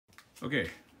Okay,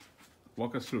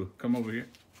 walk us through. Come over here,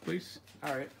 please.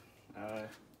 All right.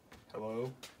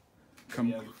 Hello.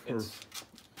 Come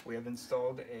We have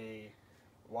installed a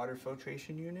water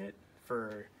filtration unit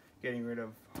for getting rid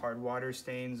of hard water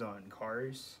stains on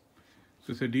cars.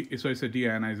 So it's a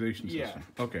deionization Yeah. system.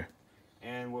 Okay.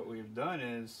 And what we've done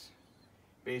is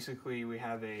basically we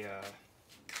have a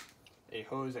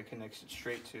hose that connects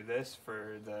straight to this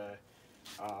for the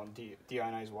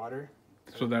deionized water.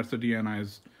 So that's the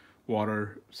deionized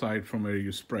water side from where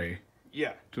you spray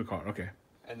Yeah. to the car. Okay.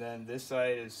 And then this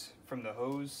side is from the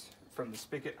hose, from the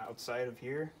spigot outside of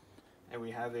here. And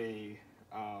we have a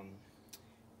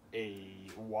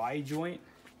Y joint.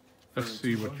 Let's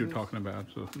see what you're talking about.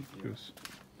 So,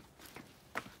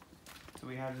 So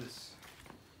we have this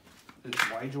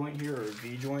Y joint here, or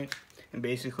V joint, and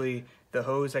basically the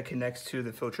hose that connects to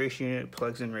the filtration unit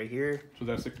plugs in right here. so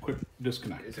that's a quick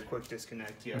disconnect. It's a quick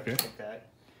disconnect, yeah, Okay. like that.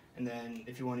 And then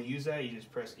if you want to use that, you just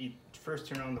first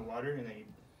turn on the water, and then you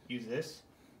use this,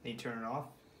 then you turn it off.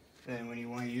 And then when you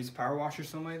want to use a power wash or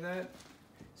something like that,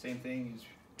 same thing, you just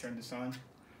turn this on.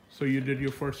 So you did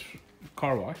your first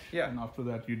car wash. Yeah. And after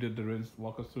that, you did the rinse.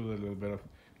 Walk us through a little bit of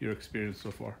your experience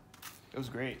so far. It was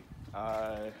great.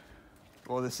 Well,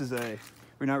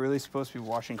 we're not really supposed to be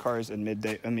washing cars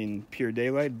in pure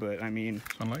daylight, but I mean.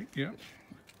 Sunlight, yeah.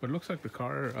 But it looks like the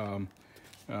car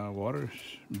water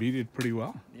beat it pretty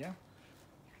well. Yeah.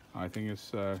 I think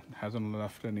it's hasn't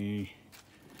left any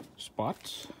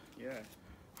spots. Yeah.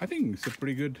 I think it's a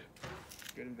pretty good.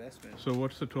 Good investment. So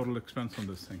what's the total expense on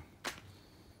this thing?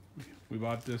 We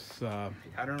bought this. I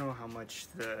don't know how much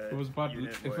the It was about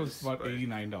unit about but-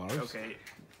 $89. Okay.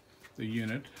 The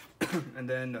unit. And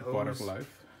then the Water hose. for life.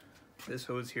 This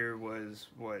hose here was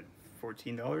what,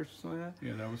 $14, something like that.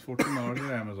 Yeah, that was $14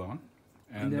 at Amazon.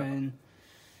 And then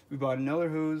we bought another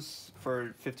hose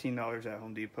for $15 at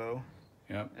Home Depot.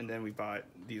 Yeah. And then we bought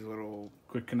these little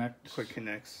Quick connects. quick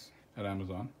connects at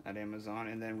Amazon. at Amazon,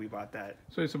 and then we bought that.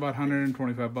 So it's about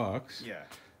 $125. Yeah.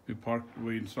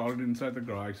 We installed it inside the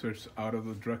garage, so it's out of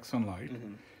the direct sunlight.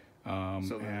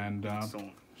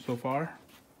 So far,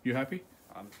 you happy?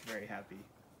 I'm very happy.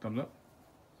 Thumbs up.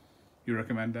 You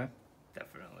recommend that?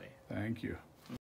 Definitely. Thank you.